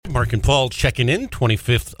Mark and Paul checking in,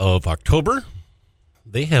 25th of October.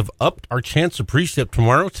 They have upped our chance of precip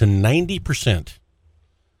tomorrow to 90%.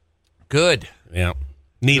 Good. Yeah.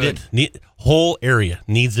 Whole area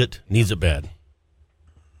needs it bad.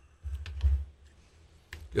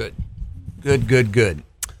 Good.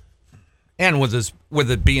 And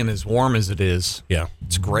with it being as warm as it is, Yeah.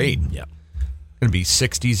 it's great. Yeah. Going to be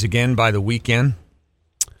 60s again by the weekend.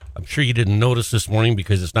 I'm sure you didn't notice this morning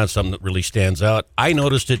because it's not something that really stands out. I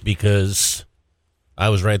noticed it because I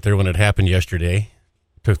was right there when it happened yesterday.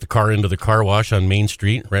 Took the car into the car wash on Main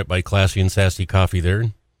Street, right by Classy and Sassy Coffee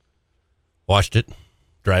there. Washed it,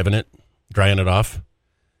 driving it, drying it off.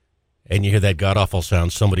 And you hear that god-awful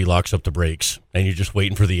sound. Somebody locks up the brakes, and you're just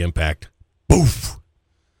waiting for the impact. Boof!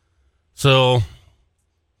 So,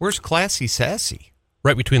 Where's Classy Sassy?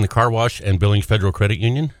 right between the car wash and Billings Federal Credit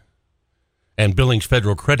Union. And Billings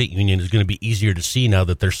Federal Credit Union is going to be easier to see now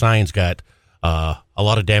that their sign's got a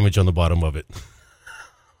lot of damage on the bottom of it.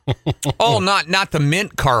 Oh, not the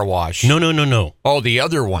Mint car wash. No. Oh, the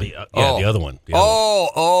other one. The other one. Up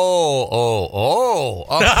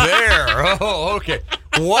there. Oh, okay.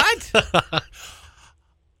 What?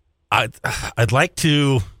 I'd like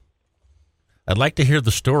to hear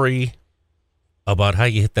the story about how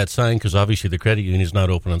you hit that sign, because obviously the credit union is not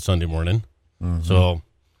open on Sunday morning. Mm-hmm. So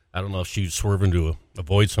I don't know if she was swerving to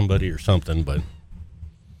avoid somebody or something, but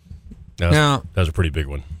that was a pretty big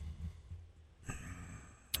one.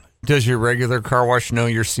 Does your regular car wash know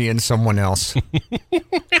you're seeing someone else?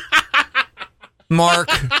 Mark.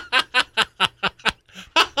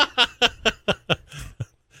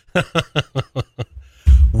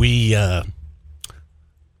 We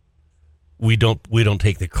don't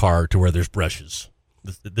take the car to where there's brushes.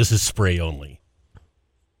 This is spray only.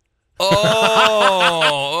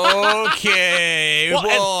 Oh, okay.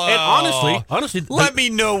 Well, and honestly, let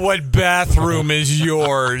me know what bathroom is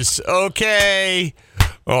yours, okay?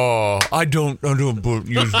 Oh, I don't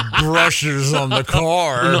use brushes on the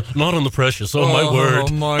car. No, not on the precious. Oh, my word.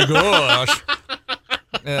 Oh, my gosh.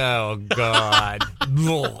 Oh, God.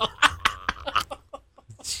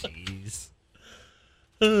 Jeez.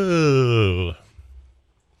 Oh.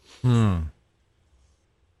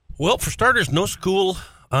 Well, for starters, no school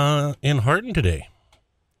in Hardin today.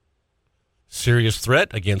 Serious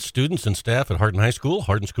threat against students and staff at Hardin High School.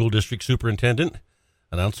 Hardin School District Superintendent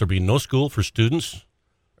announced there'll be no school for students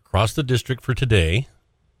across the district for today.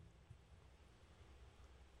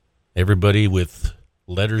 Everybody with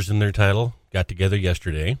letters in their title got together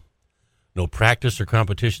yesterday. No practice or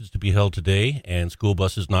competitions to be held today, and school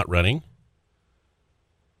buses not running.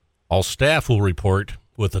 All staff will report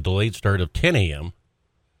with a delayed start of 10 a.m.,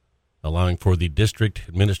 allowing for the district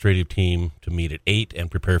administrative team to meet at 8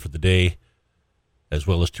 and prepare for the day, as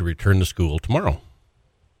well as to return to school tomorrow.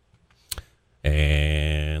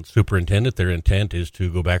 And superintendent, their intent is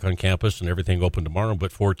to go back on campus and everything open tomorrow.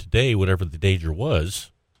 But for today, whatever the danger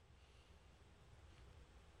was,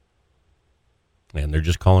 and they're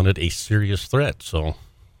just calling it a serious threat. So,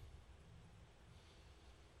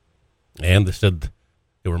 and they said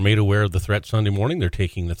they were made aware of the threat Sunday morning. They're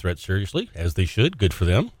taking the threat seriously, as they should. Good for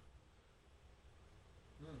them.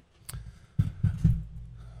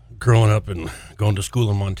 Growing up and going to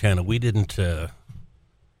school in Montana, we didn't have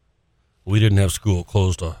school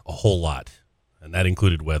closed a whole lot, and that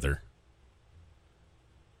included weather.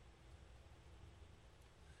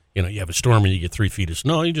 You know, you have a storm and you get 3 feet of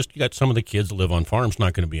snow. You got some of the kids that live on farms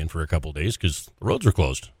not going to be in for a couple of days because the roads are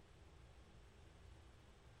closed.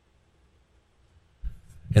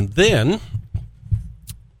 And then,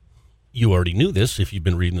 you already knew this if you've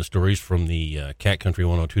been reading the stories from the Cat Country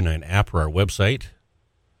 1029 app or our website.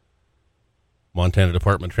 Montana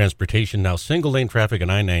Department of Transportation now single-lane traffic on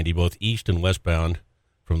I-90, both east and westbound,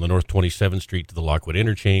 from the North 27th Street to the Lockwood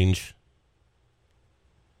Interchange.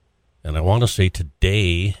 And I want to say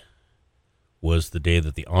today was the day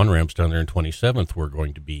that the on-ramps down there in 27th were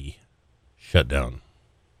going to be shut down.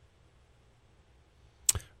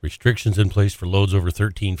 Restrictions in place for loads over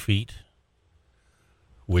 13 feet,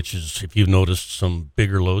 which is, if you've noticed some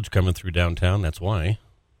bigger loads coming through downtown, that's why.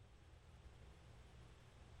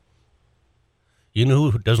 You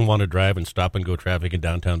know who doesn't want to drive and stop and go traffic in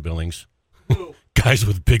downtown Billings? Guys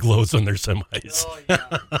with big loads on their semis. Oh,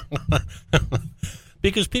 yeah.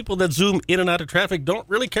 Because people that zoom in and out of traffic don't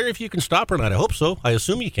really care if you can stop or not. I hope so. I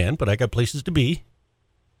assume you can, but I got places to be.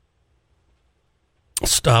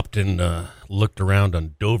 Stopped and looked around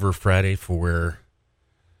on Dover Friday for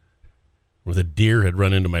where the deer had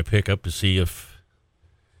run into my pickup to see if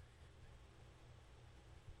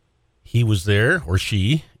he was there or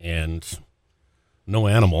she, and no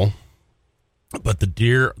animal. But the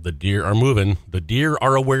deer are moving. The deer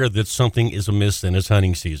are aware that something is amiss in its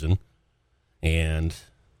hunting season. And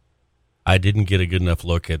I didn't get a good enough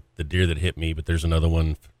look at the deer that hit me, but there's another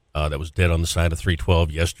one that was dead on the side of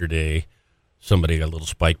 312 yesterday. Somebody got a little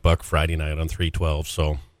spike buck Friday night on 312.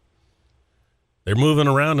 So they're moving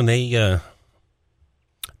around, and they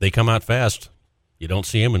come out fast. You don't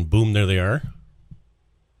see them, and boom, there they are.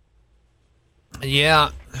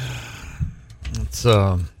 Yeah. It's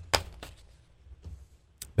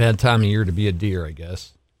bad time of year to be a deer, I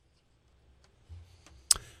guess.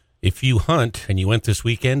 If you hunt and you went this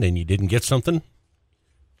weekend and you didn't get something,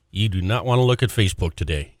 you do not want to look at Facebook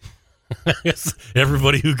today.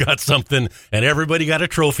 Everybody who got something, and everybody got a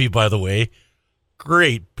trophy, by the way.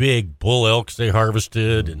 Great big bull elks they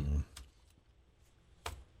harvested. And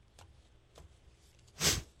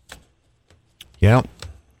yeah.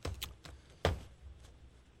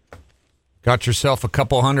 Got yourself a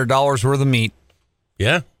couple $100 worth of meat.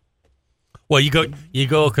 Yeah. Well, you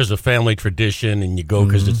go because of family tradition, and you go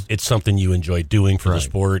because it's something you enjoy doing for the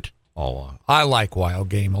sport. Oh, I like wild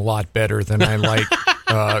game a lot better than I like,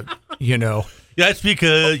 That's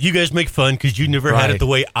because you guys make fun because you never had it the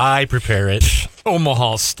way I prepare it.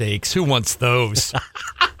 Omaha steaks. Who wants those?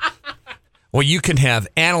 Well, you can have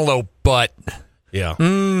antelope butt. Yeah.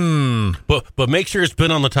 But make sure it's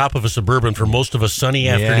been on the top of a Suburban for most of a sunny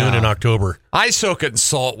afternoon in October. I soak it in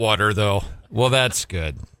salt water, though. Well, that's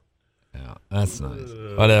good. Yeah, that's nice.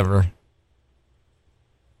 Whatever.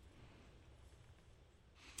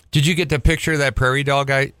 Did you get the picture of that prairie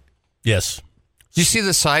dog? Yes. Did you see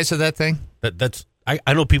the size of that thing?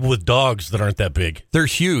 I know people with dogs that aren't that big. They're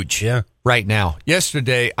huge. Yeah. Right now.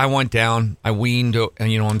 Yesterday, I went down. I weaned,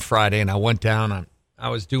 on Friday, and I went down. I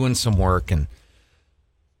was doing some work and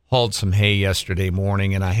hauled some hay yesterday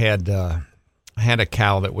morning, and I had a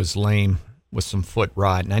cow that was lame with some foot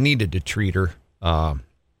rot, and I needed to treat her.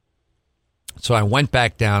 So I went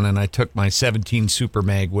back down, and I took my 17 Super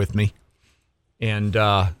Mag with me and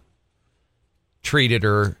treated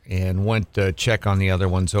her and went to check on the other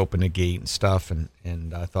ones, open the gate and stuff. And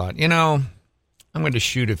I thought, I'm going to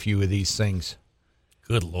shoot a few of these things.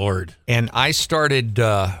 Good Lord. And I started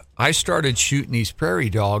shooting these prairie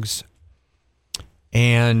dogs.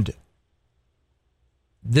 And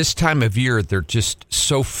this time of year, they're just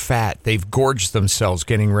so fat. They've gorged themselves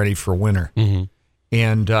getting ready for winter. Mm-hmm.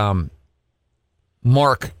 And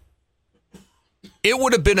Mark, it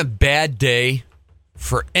would have been a bad day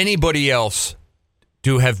for anybody else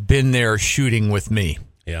to have been there shooting with me.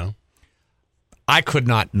 Yeah. I could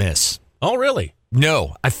not miss. Oh, really?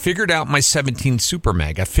 No. I figured out my 17 Super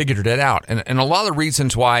Mag. I figured it out. And a lot of the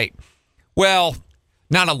reasons why, well,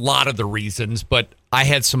 not a lot of the reasons, but I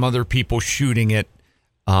had some other people shooting it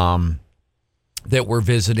that were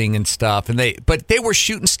visiting and stuff. But they were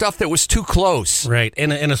shooting stuff that was too close. Right.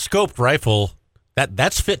 And a scoped rifle,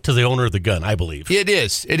 that's fit to the owner of the gun, I believe. It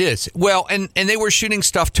is. Well, and they were shooting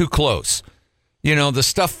stuff too close. The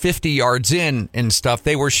stuff 50 yards in and stuff,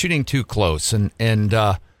 they were shooting too close. And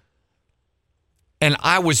I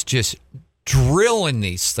was just drilling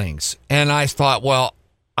these things. And I thought, well,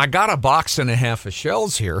 I got a box and a half of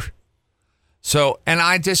shells here. So, and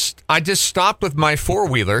I just stopped with my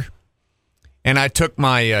four-wheeler, and I took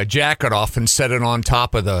my jacket off and set it on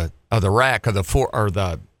top of the rack of where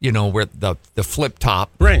the flip top.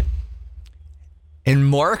 Right. And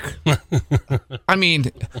Mark, I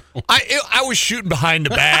mean, I was shooting behind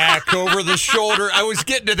the back, over the shoulder. I was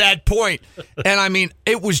getting to that point. And I mean,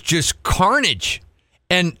 it was just carnage.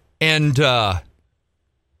 And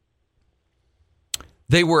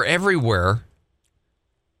they were everywhere.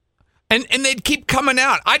 And they'd keep coming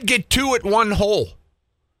out. I'd get two at one hole.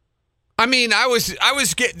 I mean,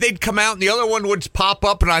 they'd come out and the other one would pop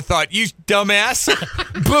up, and I thought, you dumbass.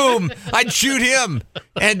 Boom. I'd shoot him.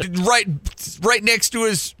 And right next to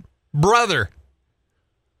his brother.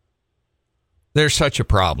 There's such a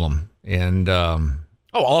problem. And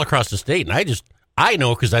all across the state. And I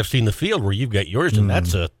know because I've seen the field where you've got yours, and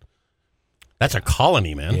that's a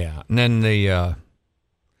colony, man. Yeah. And then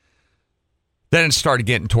then it started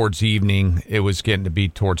getting towards the evening. It was getting to be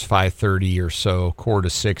towards 5:30 or so,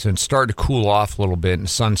 5:45, and it started to cool off a little bit, and the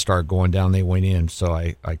sun started going down. They went in, so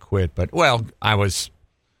I quit. But, well, I was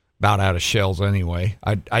about out of shells anyway.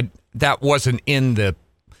 That wasn't in the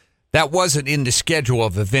schedule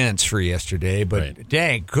of events for yesterday, but right.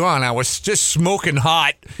 Dang gone, I was just smoking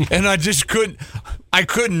hot, and I just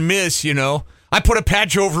couldn't miss, I put a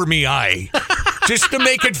patch over me eye just to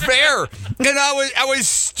make it fair, and I was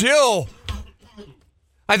still.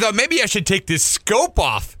 I thought maybe I should take this scope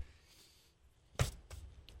off.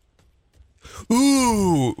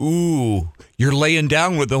 Ooh. You're laying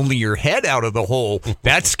down with only your head out of the hole.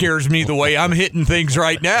 That scares me the way I'm hitting things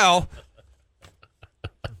right now.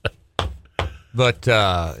 But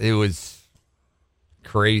it was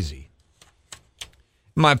crazy.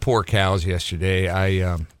 My poor cows yesterday.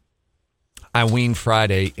 I weaned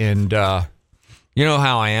Friday, and you know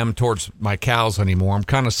how I am towards my cows anymore. I'm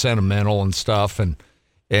kind of sentimental and stuff, and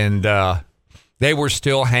they were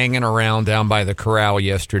still hanging around down by the corral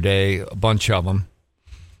yesterday, a bunch of them.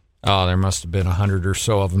 Oh, there must have been 100 or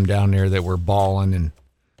so of them down there that were bawling and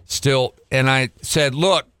still. And I said,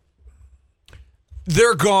 look,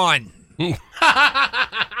 they're gone.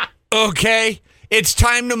 Okay? It's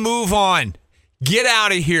time to move on. Get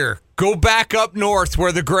out of here. Go back up north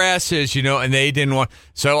where the grass is, and they didn't want.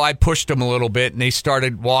 So I pushed them a little bit, and they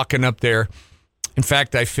started walking up there. In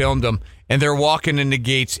fact, I filmed them, and they're walking in the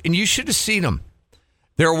gates, and you should have seen them.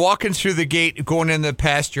 They're walking through the gate, going in the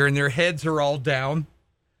pasture, and their heads are all down.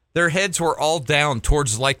 Their heads were all down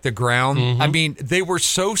towards, like, the ground. Mm-hmm. I mean, they were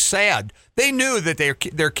so sad. They knew that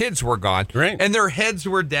their kids were gone. Right. And their heads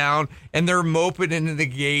were down, and they're moping into the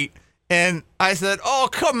gate. And I said, oh,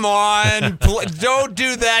 come on. Don't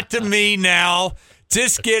do that to me now.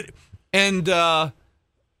 Just get... And it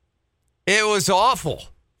was awful.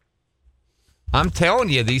 I'm telling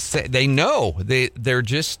you, they know. They're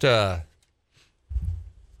just...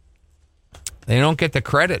 They don't get the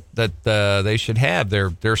credit that they should have.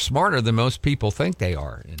 They're smarter than most people think they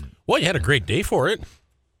are. Well, you had a great day for it.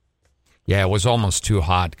 Yeah, it was almost too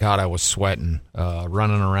hot. God, I was sweating,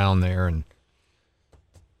 running around there, and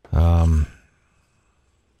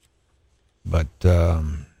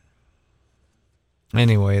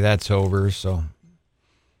anyway, that's over. So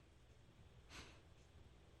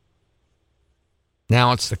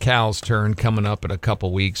now it's the cows' turn coming up in a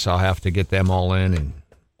couple weeks. I'll have to get them all in and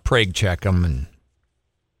Prague check them and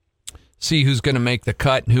see who's going to make the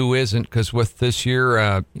cut and who isn't, because with this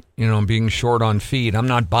year, being short on feed, I'm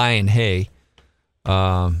not buying hay.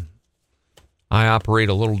 I operate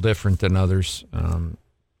a little different than others, and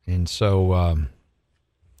so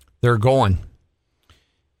they're going.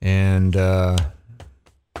 And I'll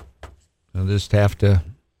just have to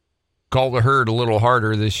call the herd a little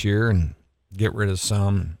harder this year and get rid of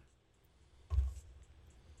some.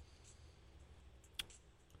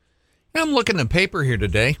 I'm looking at the paper here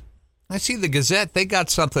today. I see the Gazette. They got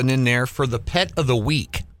something in there for the pet of the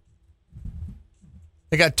week.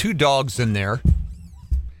 They got 2 dogs in there,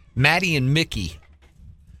 Maddie and Mickey,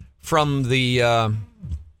 from the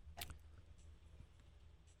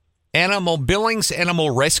Billings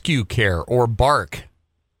Animal Rescue Care, or BARC.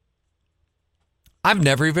 I've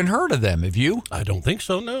never even heard of them. Have you? I don't think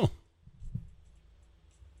so, no.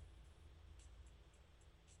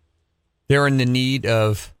 They're in the need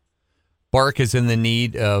of... BARC is in the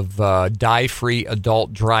need of dye-free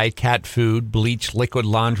adult dry cat food, bleach, liquid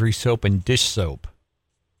laundry soap, and dish soap.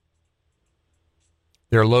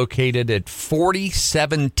 They're located at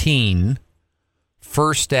 4017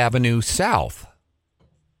 First Avenue South.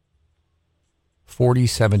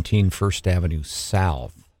 4017 First Avenue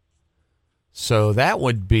South. So that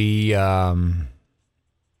would be...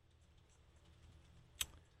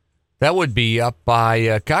 That would be up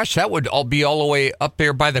by, that would be all the way up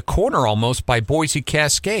there by the corner almost, by Boise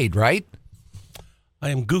Cascade, right? I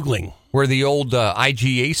am Googling. Where the old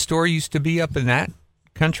IGA store used to be, up in that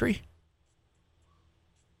country?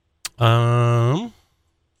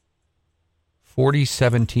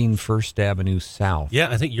 4017 First Avenue South. Yeah,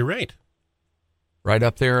 I think you're right. Right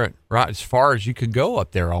up there, right as far as you could go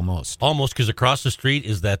up there almost. Almost, because across the street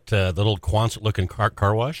is that the little Quonset-looking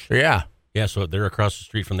car wash. Yeah. Yeah, so they're across the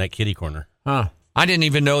street from that kitty corner. Huh. I didn't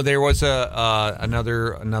even know there was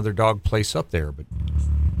another dog place up there. But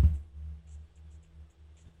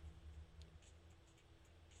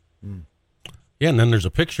yeah, and then there's a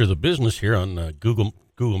picture of the business here on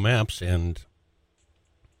Google Maps, and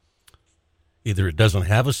either it doesn't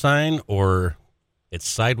have a sign or it's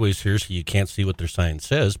sideways here, so you can't see what their sign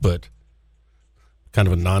says. But kind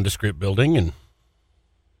of a nondescript building, and.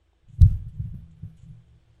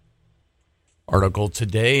 Article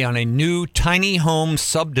today on a new tiny home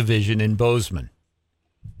subdivision in Bozeman.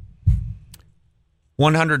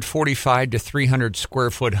 145 to 300 square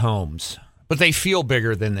foot homes, but they feel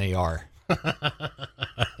bigger than they are.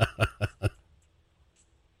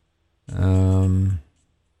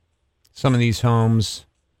 Some of these homes,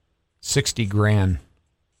 $60,000.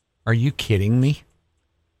 Are you kidding me?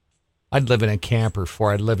 I'd live in a camper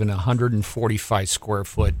for I'd live in a 145 square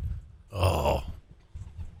foot home.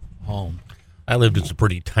 I lived in some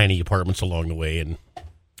pretty tiny apartments along the way, and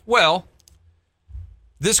well,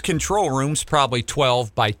 this control room's probably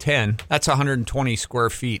 12 by 10. That's 120 square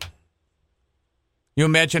feet. You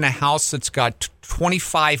imagine a house that's got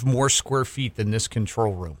 25 more square feet than this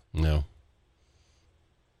control room. No.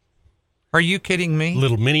 Are you kidding me?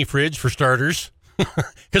 Little mini fridge for starters.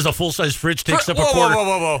 Because a full-size fridge takes up a quarter.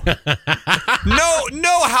 Whoa.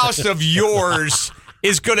 No house of yours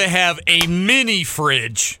is going to have a mini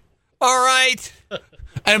fridge. All right?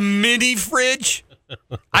 A mini fridge?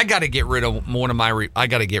 I got to get rid of I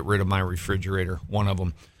got to get rid of my refrigerator, one of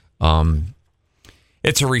them.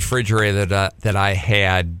 It's a refrigerator that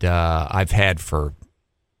I've had for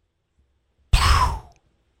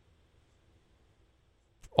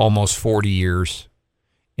almost 40 years.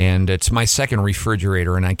 And it's my second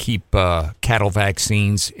refrigerator, and I keep cattle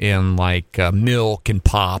vaccines and like milk and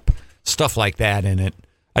pop, stuff like that in it.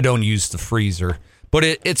 I don't use the freezer, but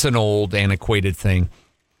it's an old, antiquated thing.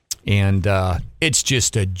 And it's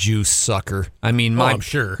just a juice sucker. I mean, I'm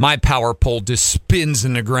sure. My power pole just spins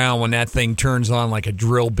in the ground when that thing turns on like a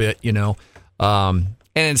drill bit, and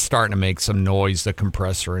it's starting to make some noise, the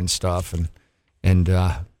compressor and stuff. And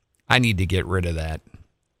I need to get rid of that.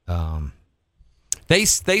 They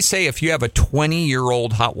say if you have a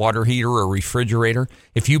 20-year-old hot water heater or refrigerator,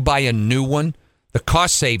 if you buy a new one, the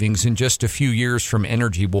cost savings in just a few years from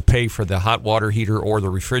Energy will pay for the hot water heater or the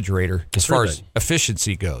refrigerator as far as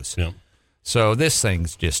efficiency goes. Yeah. So this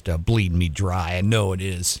thing's just bleeding me dry. I know it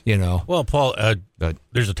is, Well, Paul,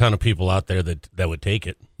 there's a ton of people out there that would take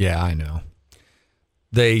it. Yeah, I know.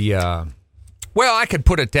 I could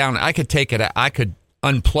put it down. I could take it. I could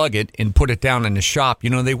unplug it and put it down in the shop.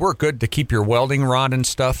 They work good to keep your welding rod and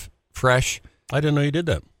stuff fresh. I didn't know you did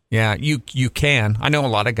that. Yeah, you can. I know a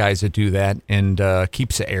lot of guys that do that and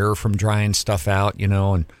keeps the air from drying stuff out,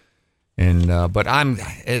 but I'm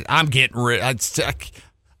getting rid.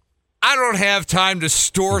 I don't have time to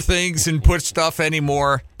store things and put stuff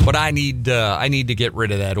anymore. But I need to get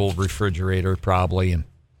rid of that old refrigerator probably and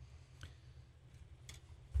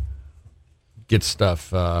get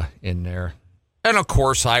stuff in there. And of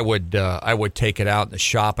course, I would take it out in the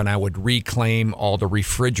shop and I would reclaim all the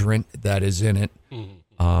refrigerant that is in it.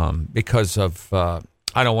 Because of I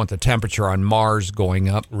don't want the temperature on Mars going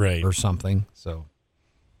up or something. So,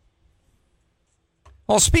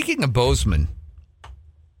 well, speaking of Bozeman,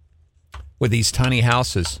 with these tiny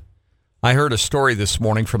houses, I heard a story this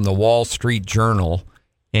morning from the Wall Street Journal,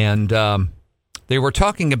 and they were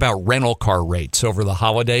talking about rental car rates over the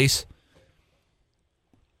holidays.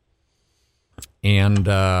 And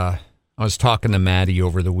I was talking to Maddie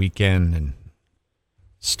over the weekend and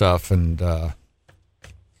stuff, and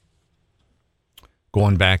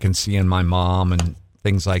going back and seeing my mom and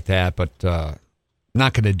things like that, but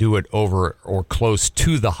not going to do it over or close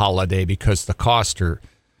to the holiday because the costs are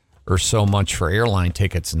so much for airline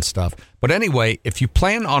tickets and stuff. But anyway, if you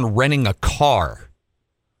plan on renting a car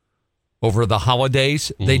over the holidays,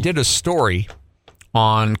 they did a story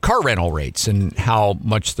on car rental rates and how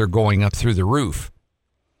much they're going up through the roof.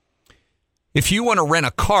 If you want to rent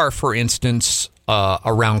a car, for instance,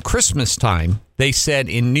 around Christmas time, they said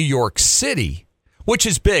in New York City, which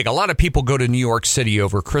is big. A lot of people go to New York City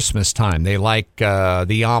over Christmas time. They like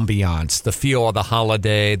the ambiance, the feel of the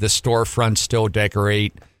holiday, the storefronts still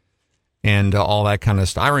decorate, and all that kind of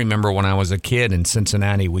stuff. I remember when I was a kid in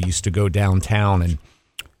Cincinnati, we used to go downtown, and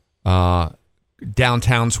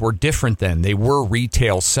downtowns were different then. They were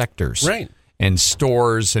retail sectors. Right. And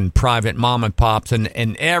stores and private mom and pops,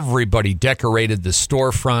 and everybody decorated the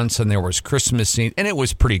storefronts, and there was Christmas scene, and it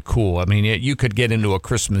was pretty cool. I mean, you could get into a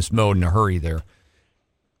Christmas mode in a hurry there.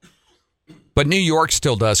 But New York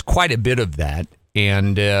still does quite a bit of that.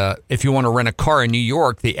 And if you want to rent a car in New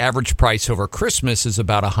York, the average price over Christmas is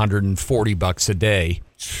about $140 a day.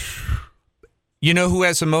 You know who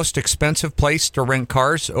has the most expensive place to rent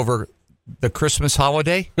cars over the Christmas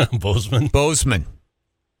holiday? Bozeman. Bozeman.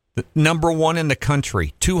 The number one in the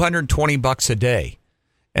country, $220 a day.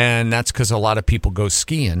 And that's because a lot of people go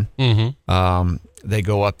skiing. Mm-hmm. They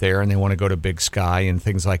go up there and they want to go to Big Sky and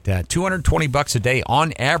things like that. $220 a day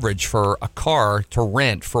on average for a car to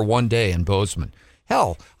rent for one day in Bozeman.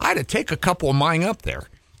 Hell, I had to take a couple of mine up there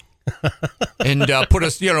and put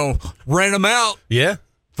us, rent them out. Yeah.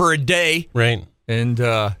 For a day. Right. And,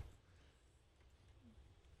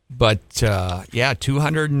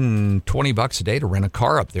 $220 a day to rent a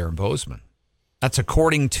car up there in Bozeman. That's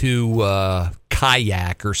according to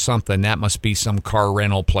Kayak or something. That must be some car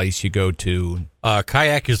rental place you go to.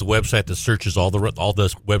 Kayak is the website that searches all the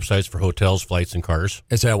websites for hotels, flights, and cars.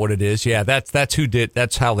 Is that what it is? Yeah, that's who did.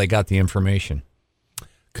 That's how they got the information.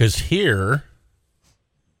 Because here,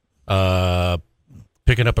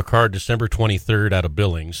 picking up a car December 23rd out of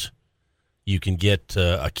Billings, you can get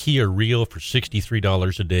a Kia Rio for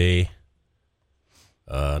 $63 a day.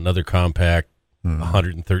 Another compact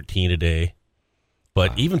 $113 a day.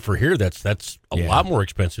 But even for here, that's a lot more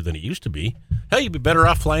expensive than it used to be. Hell, you'd be better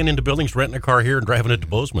off flying into Billings, renting a car here, and driving it to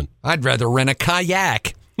Bozeman. I'd rather rent a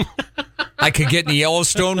kayak. I could get in the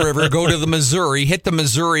Yellowstone River, go to the Missouri, hit the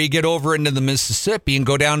Missouri, get over into the Mississippi, and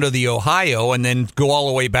go down to the Ohio, and then go all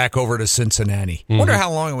the way back over to Cincinnati. Wonder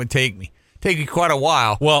how long it would take me. Take me quite a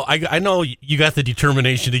while. Well, I know you got the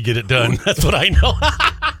determination to get it done. That's what I know.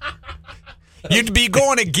 You'd be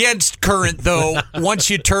going against current, though,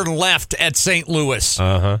 once you turn left at St. Louis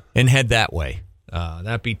and head that way.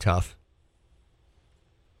 That'd be tough.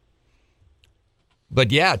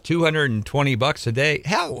 But, yeah, $220 a day.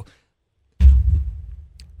 Hell,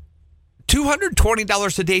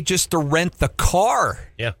 $220 a day just to rent the car.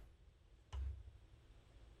 Yeah.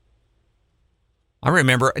 I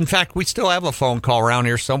remember, in fact, we still have a phone call around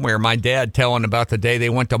here somewhere. My dad telling about the day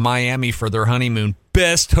they went to Miami for their honeymoon.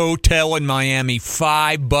 Best hotel in Miami,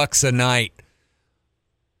 $5 a night.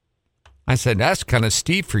 I said, that's kind of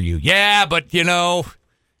steep for you. Yeah, but,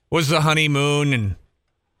 was the honeymoon and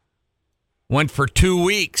went for 2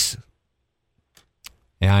 weeks.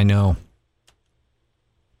 Yeah, I know.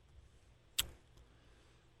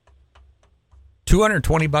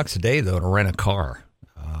 $220 a day, though, to rent a car.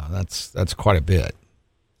 That's quite a bit.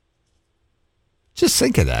 Just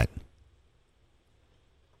think of that.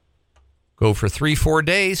 Go for 3-4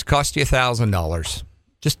 days, cost you $1,000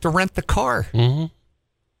 just to rent the car. Mm-hmm.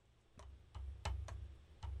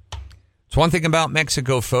 It's one thing about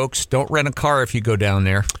Mexico, folks. Don't rent a car if you go down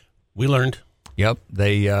there. We learned. Yep,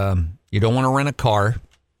 you don't want to rent a car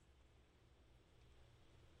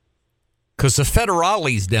because the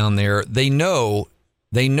federales down there they know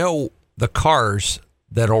the cars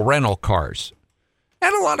that are rental cars.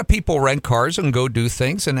 And a lot of people rent cars and go do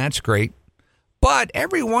things, and that's great. But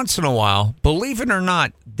every once in a while, believe it or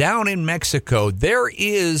not, down in Mexico, there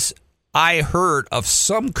is, I heard, of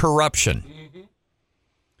some corruption. Mm-hmm.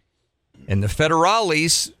 And the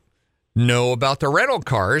federales know about the rental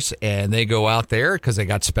cars, and they go out there because they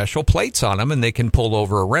got special plates on them, and they can pull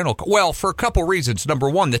over a rental car. Well, for a couple reasons. Number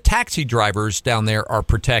one, the taxi drivers down there are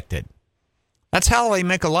protected. That's how they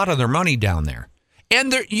make a lot of their money down there.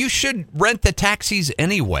 And you should rent the taxis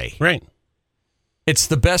anyway. Right. It's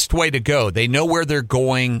the best way to go. They know where they're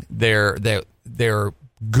going. They're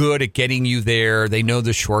good at getting you there. They know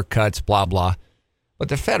the shortcuts, blah, blah. But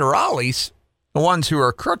the federales, the ones who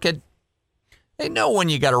are crooked, they know when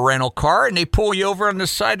you got a rental car and they pull you over on the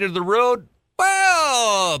side of the road.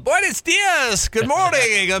 Well, buenos dias. Good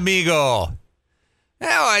morning, amigo.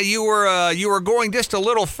 Now, you were going just a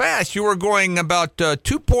little fast. You were going about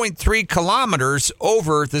 2.3 kilometers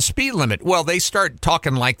over the speed limit. Well, they start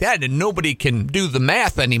talking like that, and nobody can do the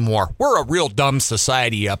math anymore. We're a real dumb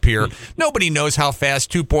society up here. Nobody knows how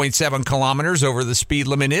fast 2.7 kilometers over the speed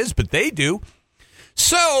limit is, but they do.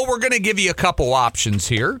 So we're going to give you a couple options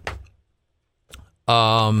here.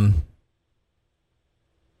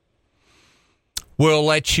 We'll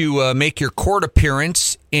let you make your court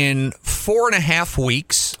appearance in 4.5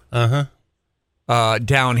 weeks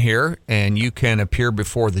down here, and you can appear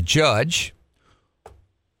before the judge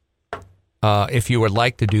if you would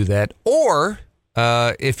like to do that. Or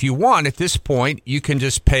if you want, at this point, you can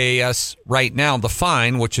just pay us right now the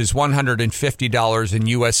fine, which is $150 in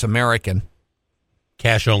U.S. American.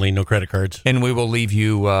 Cash only, no credit cards. And we will let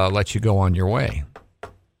you go on your way.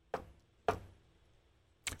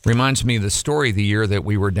 Reminds me of the story the year that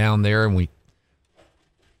we were down there, and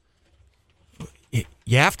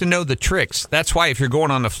you have to know the tricks. That's why if you're going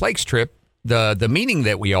on the Flakes trip, the meeting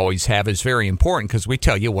that we always have is very important because we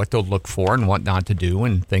tell you what to look for and what not to do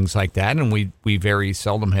and things like that, and we very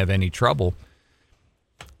seldom have any trouble.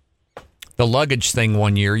 The luggage thing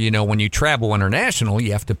one year, when you travel international,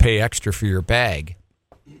 you have to pay extra for your bag.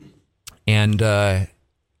 And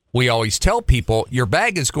we always tell people your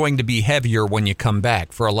bag is going to be heavier when you come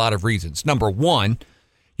back for a lot of reasons. Number one,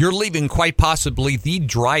 you're leaving quite possibly the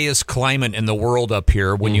driest climate in the world up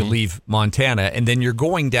here when you leave Montana, and then you're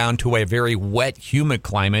going down to a very wet, humid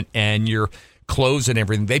climate, and your clothes and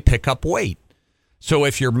everything, they pick up weight. So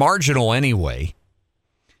if you're marginal anyway,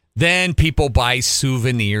 then people buy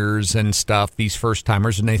souvenirs and stuff, these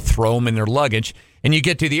first-timers, and they throw them in their luggage, and you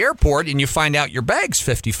get to the airport and you find out your bag's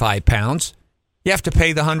 55 pounds. You have to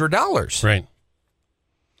pay the $100. Right.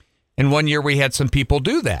 And one year we had some people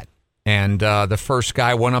do that. And the first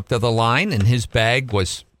guy went up to the line, and his bag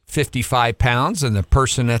was 55 pounds. And the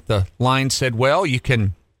person at the line said, well, you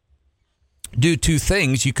can do two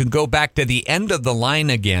things. You can go back to the end of the line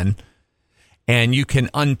again, and you can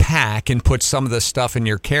unpack and put some of the stuff in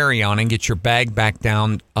your carry-on and get your bag back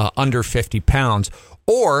down under 50 pounds.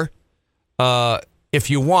 Or if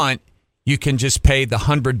you want, you can just pay the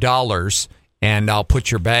 $100 and I'll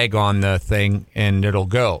put your bag on the thing and it'll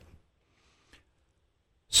go.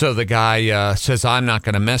 So the guy says, I'm not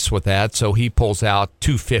going to mess with that. So he pulls out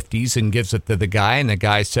 $250s and gives it to the guy. And the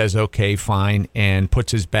guy says, okay, fine, and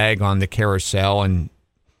puts his bag on the carousel and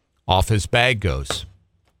off his bag goes.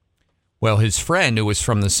 Well, his friend, who was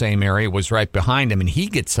from the same area, was right behind him, and he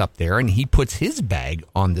gets up there, and he puts his bag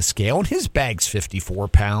on the scale, and his bag's 54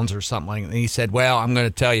 pounds or something like that. And he said, well, I'm going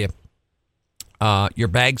to tell you, your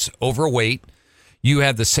bag's overweight. You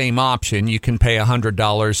have the same option. You can pay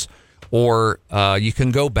 $100, or you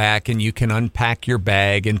can go back and you can unpack your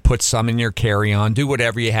bag and put some in your carry-on, do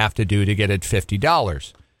whatever you have to do to get it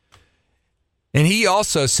 $50. And he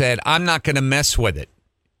also said, I'm not going to mess with it.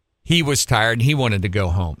 He was tired and he wanted to go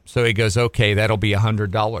home. So he goes, okay, that'll be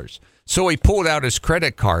 $100. So he pulled out his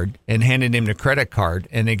credit card and handed him the credit card.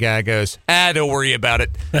 And the guy goes, don't worry about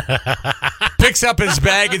it. Picks up his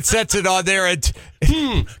bag and sets it on there. And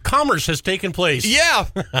commerce has taken place. Yeah.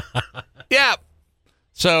 Yeah.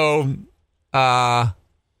 So you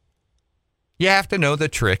have to know the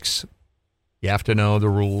tricks. You have to know the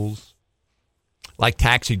rules. Like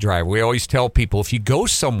taxi driver, we always tell people, if you go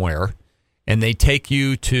somewhere and they take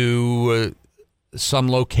you to some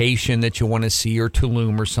location that you want to see, or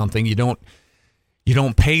Tulum or something, you don't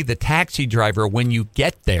pay the taxi driver when you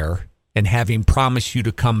get there and have him promise you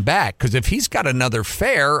to come back. Because if he's got another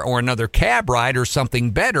fare or another cab ride or something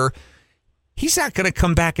better, he's not going to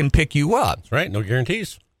come back and pick you up. That's right. No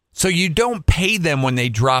guarantees. So you don't pay them when they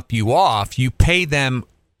drop you off. You pay them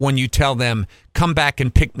when you tell them, come back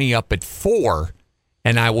and pick me up at 4.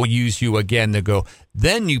 And I will use you again to go.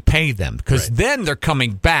 Then you pay them, because then they're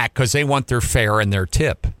coming back because they want their fare and their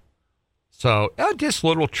tip. So just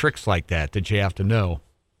little tricks like that you have to know.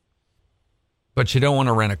 But you don't want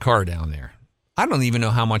to rent a car down there. I don't even know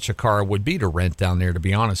how much a car would be to rent down there, to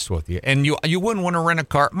be honest with you. And you wouldn't want to rent a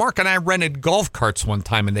car. Mark and I rented golf carts one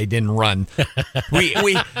time, and they didn't run. We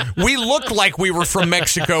looked like we were from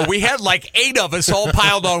Mexico. We had like 8 of us all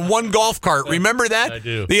piled on one golf cart. Remember that? I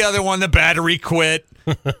do. The other one, the battery quit.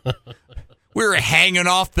 We were hanging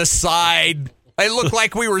off the side. It looked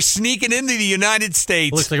like we were sneaking into the United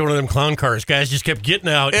States. Looks like one of them clown cars. Guys just kept getting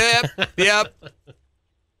out. Yep.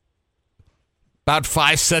 About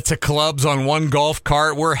 5 sets of clubs on one golf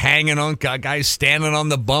cart. We're hanging on, guys standing on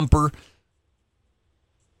the bumper.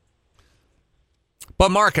 But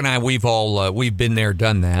Mark and I, we've been there,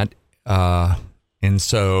 done that. And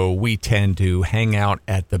so we tend to hang out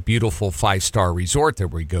at the beautiful 5-star resort that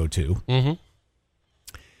we go to. Mm-hmm.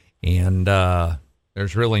 And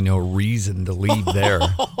there's really no reason to leave there.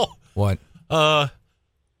 What? I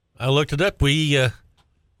looked it up. We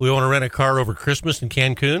want to rent a car over Christmas in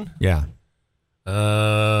Cancun. Yeah.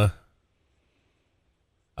 A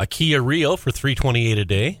Kia Rio for $328 a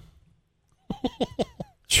day.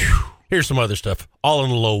 Here's some other stuff. All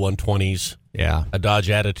in the low 120s. Yeah. A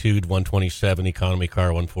Dodge Attitude 127, economy car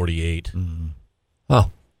 148. Mm-hmm.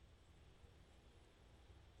 Oh.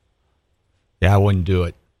 Yeah, I wouldn't do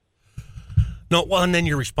it. No, well, and then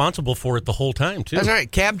you're responsible for it the whole time too. That's right.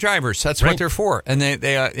 Cab drivers. That's what they're for. And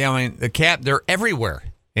they're everywhere,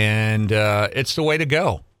 and it's the way to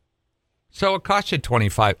go. So it costs you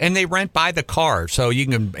 $25, and they rent by the car. So you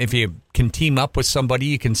can, if you can team up with somebody,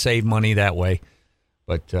 you can save money that way.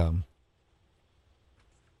 But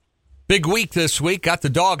big week this week. Got the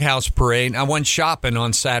doghouse parade. I went shopping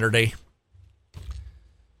on Saturday,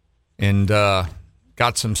 and got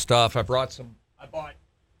some stuff. I bought.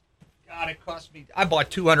 God, it cost me. I bought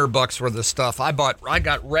 $200 worth of stuff. I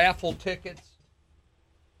got raffle tickets,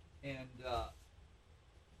 and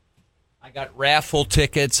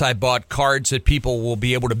I bought cards that people will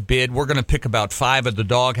be able to bid. We're going to pick about 5 of the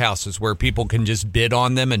dog houses where people can just bid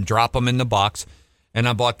on them and drop them in the box. And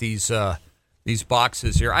I bought these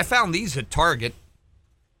boxes here. I found these at Target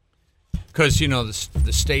because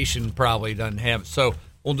the station probably doesn't have it. So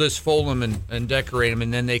we'll just fold them and decorate them,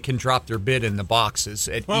 and then they can drop their bid in the boxes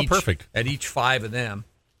perfect. At each 5 of them.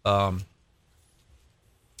 And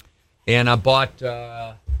I bought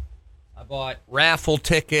raffle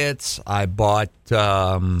tickets. I bought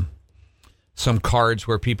some cards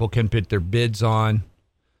where people can put their bids on.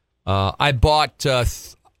 I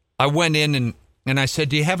went in and I said,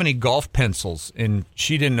 do you have any golf pencils? And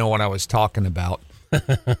she didn't know what I was talking about.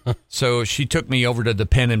 So she took me over to the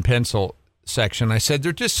pen and pencil section. I said,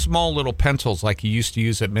 they're just small little pencils like you used to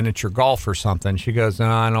use at miniature golf or something. She goes,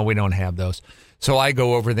 no, we don't have those. So I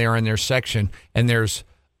go over there in their section, and there's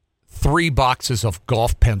 3 boxes of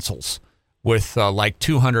golf pencils with like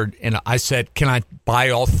 200. And I said, can I buy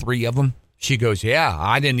all 3 of them? She goes, yeah,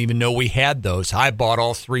 I didn't even know we had those. I bought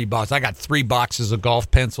all 3 boxes. I got 3 boxes of golf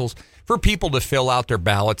pencils for people to fill out their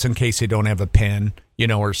ballots in case they don't have a pen,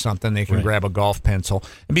 or something. They can grab a golf pencil.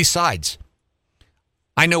 And besides,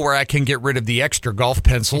 I know where I can get rid of the extra golf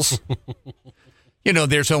pencils.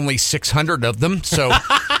 There's only 600 of them. So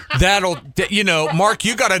that'll, Mark,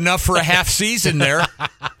 you got enough for a half season there.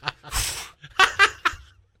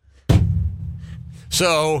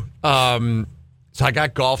 So I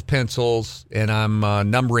got golf pencils, and I'm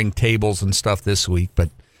numbering tables and stuff this week. But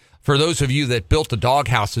for those of you that built the dog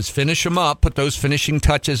houses, finish them up, put those finishing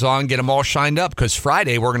touches on, get them all shined up, because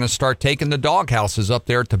Friday we're going to start taking the dog houses up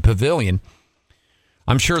there at the pavilion.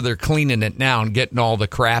 I'm sure they're cleaning it now and getting all the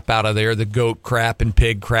crap out of there, the goat crap and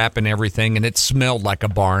pig crap and everything, and it smelled like a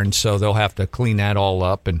barn, so they'll have to clean that all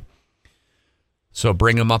up. And so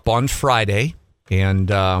bring them up on Friday,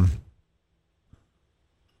 and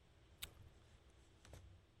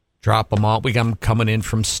drop them off. We got them coming in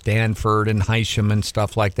from Stanford and Hysham and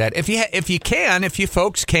stuff like that. If you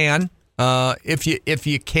folks can, if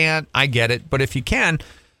you can't, I get it. But if you can,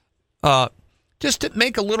 just to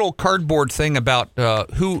make a little cardboard thing about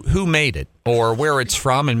who made it or where it's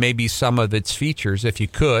from and maybe some of its features, if you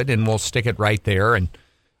could, and we'll stick it right there. And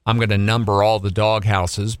I'm going to number all the dog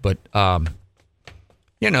houses, but for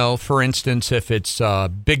instance, if it's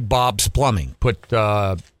Big Bob's Plumbing, put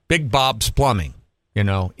Big Bob's Plumbing.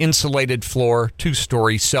 Insulated floor,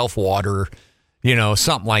 2-story, self-water,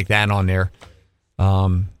 something like that on there.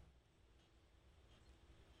 And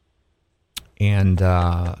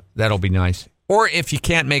that'll be nice. Or if you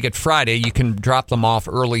can't make it Friday, you can drop them off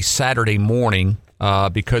early Saturday morning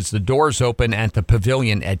because the doors open at the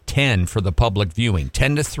pavilion at 10 for the public viewing,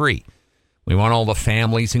 10 to 3. We want all the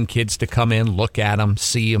families and kids to come in, look at them,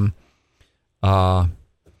 see them.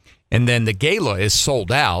 And then the gala is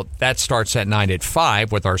sold out. That starts at 9 at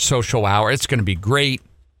 5 with our social hour. It's going to be great.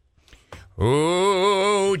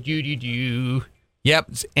 Oh, do.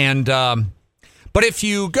 Yep. And but if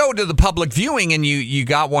you go to the public viewing and you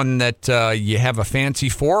got one that you have a fancy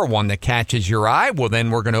for, one that catches your eye, well, then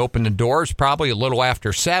we're going to open the doors probably a little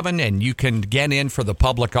after 7, and you can get in for the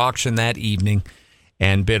public auction that evening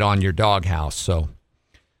and bid on your doghouse.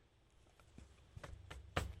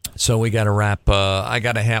 So we got to wrap. I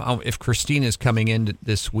got to have. If Christina's coming in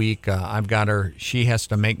this week, I've got her. She has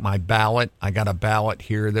to make my ballot. I got a ballot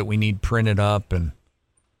here that we need printed up and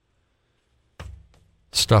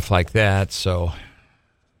stuff like that. So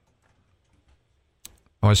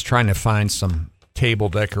I was trying to find some table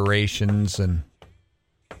decorations and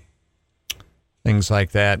things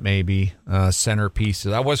like that. Maybe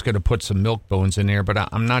centerpieces. I was going to put some milk bones in there, but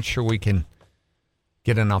I'm not sure we can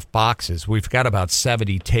get enough boxes. We've got about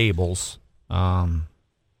 70 tables. I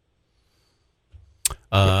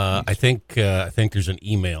think there's an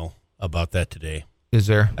email about that today. Is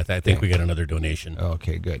there? I think we got another donation.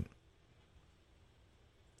 Okay, good.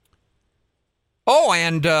 Oh,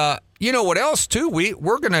 and you know what else, too?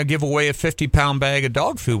 We're going to give away a 50-pound bag of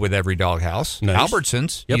dog food with every dog house. Nice.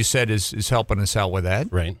 Albertsons, you said, is helping us out with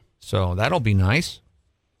that. Right. So that'll be nice.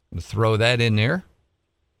 I'm going to throw that in there.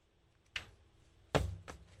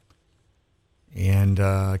 And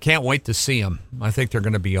can't wait to see them. I think they're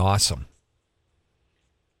going to be awesome.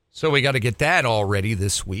 So we got to get that all ready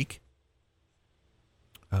this week.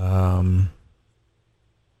 Got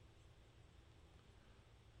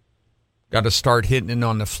to start hitting it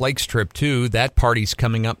on the Flakes trip, too. That party's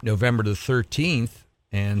coming up November the 13th.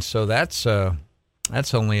 And so that's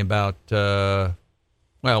only about, it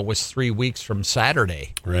was 3 weeks from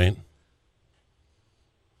Saturday. Right.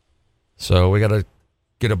 So we got to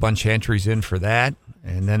get a bunch of entries in for that.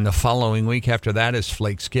 And then the following week after that is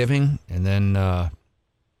Flakesgiving. And then...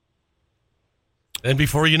 and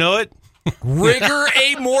before you know it... rigor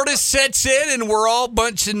a mortis sets in, and we're all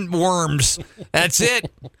bunching worms. That's it.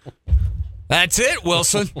 That's it,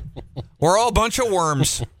 Wilson. We're all a bunch of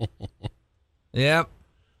worms. Yep.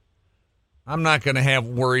 I'm not going to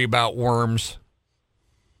worry about worms.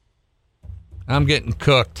 I'm getting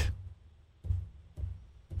cooked.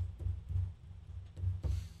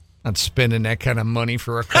 Not spending that kind of money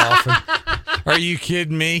for a coffin. Are you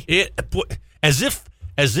kidding me? As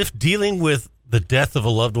if dealing with the death of a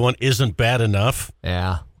loved one isn't bad enough.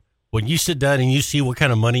 Yeah. When you sit down and you see what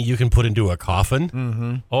kind of money you can put into a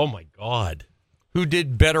coffin, Oh my God. Who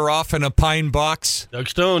did better off in a pine box? Doug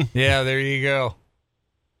Stone. Yeah, there you go.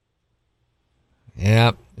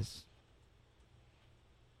 Yep.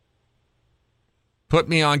 Put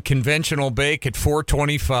me on conventional bake at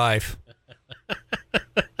 $4.25.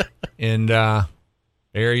 And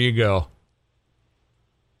there you go.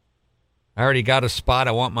 I already got a spot.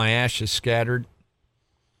 I want my ashes scattered.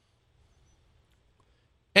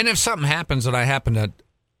 And if something happens and I happen to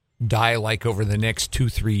die like over the next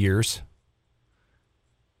 2-3 years,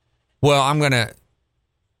 well, I'm going to...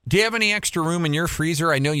 Do you have any extra room in your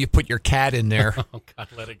freezer? I know you put your cat in there. Oh God,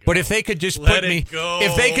 let it go. But if they could just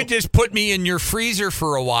put me in your freezer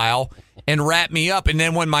for a while and wrap me up, and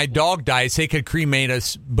then when my dog dies, they could cremate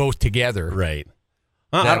us both together. Right.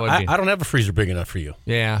 That I don't have a freezer big enough for you.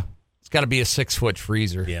 Yeah. It's got to be a 6-foot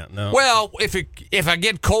freezer. Yeah, no. Well, if I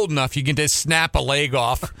get cold enough, you can just snap a leg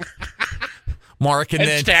off, Mark, and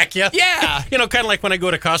then stack you. Yeah. Kind of like when I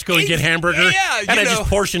go to Costco and get hamburger. Yeah, and I just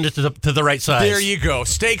portioned it to the right size. There you go.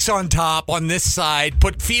 Steaks on top on this side.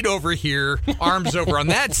 Put feet over here. Arms over on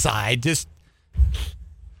that side. Just.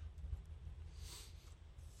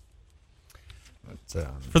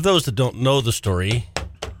 For those that don't know the story,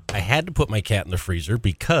 I had to put my cat in the freezer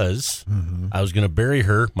because I was going to bury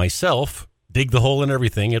her myself, dig the hole and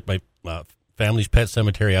everything at my family's pet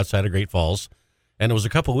cemetery outside of Great Falls. And it was a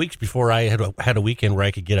couple of weeks before I had a weekend where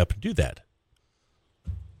I could get up and do that.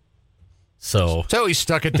 So he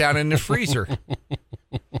stuck it down in the freezer.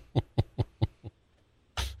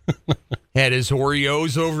 Had his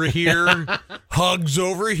Oreos over here, hugs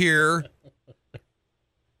over here,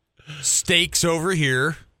 steaks over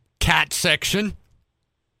here, cat section.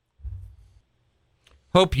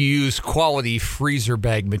 Hope you use quality freezer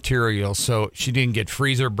bag material so she didn't get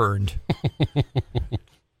freezer burned.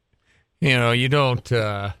 You don't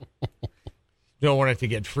want it to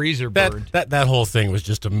get freezer burned. That whole thing was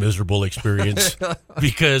just a miserable experience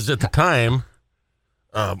because at the time,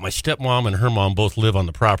 my stepmom and her mom both live on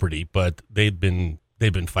the property, but they've been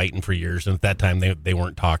fighting for years, and at that time they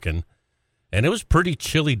weren't talking. And it was a pretty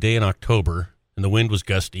chilly day in October, and the wind was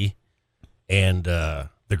gusty, and the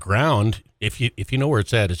ground, if you know where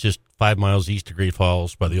it's at, it's just 5 miles east of Great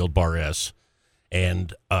Falls by the old Bar S,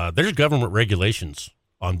 and there's government regulations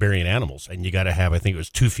on burying animals, and you got to have, I think it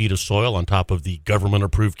was 2 feet of soil on top of the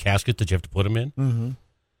government-approved casket that you have to put them in. Mm-hmm.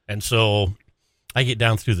 And so I get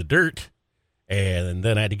down through the dirt, and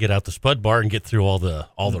then I had to get out the spud bar and get through all the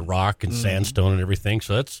rock and sandstone and everything.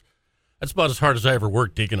 So that's about as hard as I ever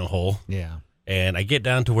worked digging a hole. Yeah. And I get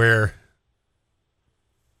down to where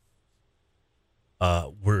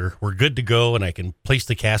we're good to go, and I can place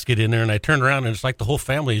the casket in there, and I turn around, and it's like the whole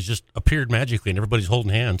family has just appeared magically, and everybody's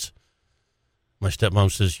holding hands. My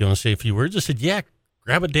stepmom says, "You want to say a few words?" I said, "Yeah,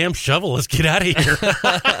 grab a damn shovel. Let's get out of here."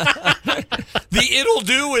 The It'll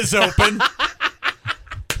Do is open.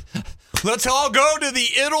 Let's all go to the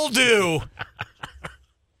It'll Do.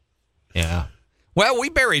 Yeah. Well, we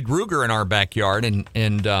buried Ruger in our backyard, and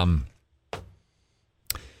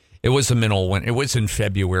it was the middle when it was in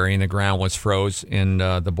February, and the ground was froze, and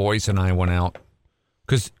the boys and I went out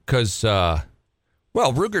because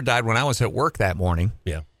Ruger died when I was at work that morning.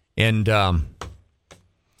 Yeah. And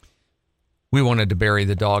we wanted to bury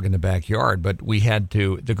the dog in the backyard, but we had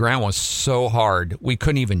to. The ground was so hard, we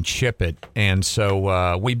couldn't even chip it. And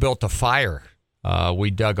so we built a fire.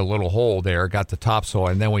 We dug a little hole there, got the topsoil,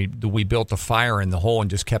 and then we built a fire in the hole and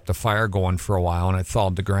just kept the fire going for a while. And it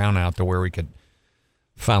thawed the ground out to where we could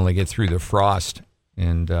finally get through the frost.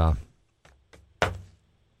 And,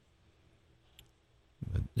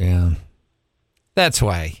 yeah, that's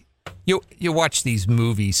why you watch these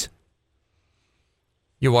movies.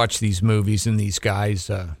 You watch these movies and these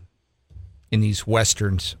guys in these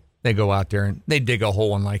westerns, they go out there and they dig a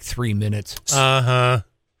hole in like 3 minutes. Uh-huh.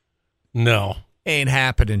 No. Ain't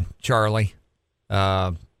happening, Charlie.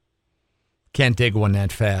 Can't dig one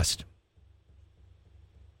that fast.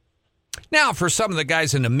 Now, for some of the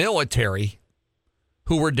guys in the military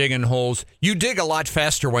who were digging holes, you dig a lot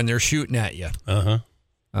faster when they're shooting at you.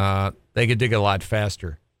 Uh-huh. They could dig a lot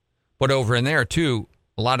faster. But over in there, too,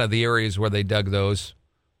 a lot of the areas where they dug those,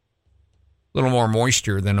 a little more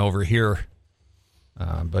moisture than over here.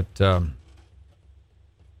 Well,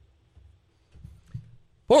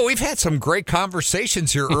 we've had some great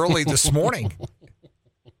conversations here early this morning.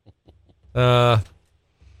 But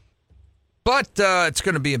it's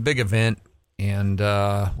going to be a big event, and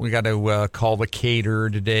we got to call the caterer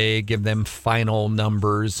today, give them final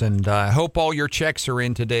numbers, and I hope all your checks are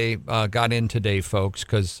in today, got in today, folks,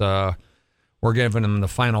 because we're giving them the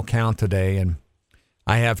final count today, and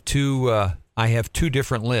I have two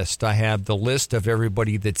different lists. I have the list of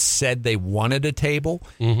everybody that said they wanted a table,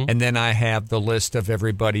 and then I have the list of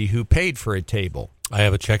everybody who paid for a table. I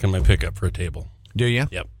have a check in my pickup for a table. Do you?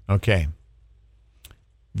 Yep. Okay.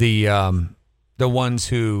 The ones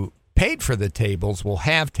who paid for the tables will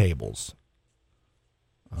have tables.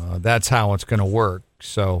 That's how it's going to work.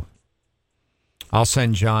 So I'll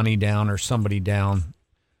send Johnny down or somebody down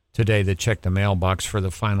today to check the mailbox for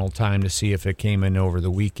the final time to see if it came in over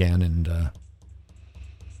the weekend. And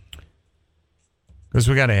Because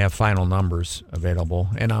we got to have final numbers available,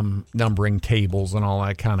 and I'm numbering tables and all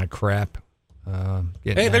that kind of crap.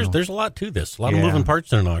 Hey, there's a lot to this. A lot of moving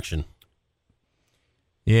parts in an auction.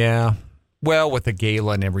 Yeah. Well, with the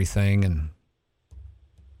gala and everything, and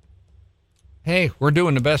hey, we're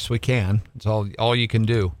doing the best we can. It's all you can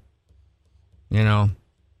do. You know,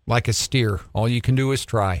 like a steer, all you can do is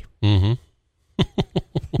try. Mm-hmm.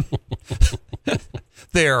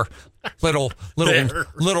 There,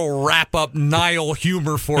 little wrap up Nile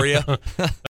humor for you.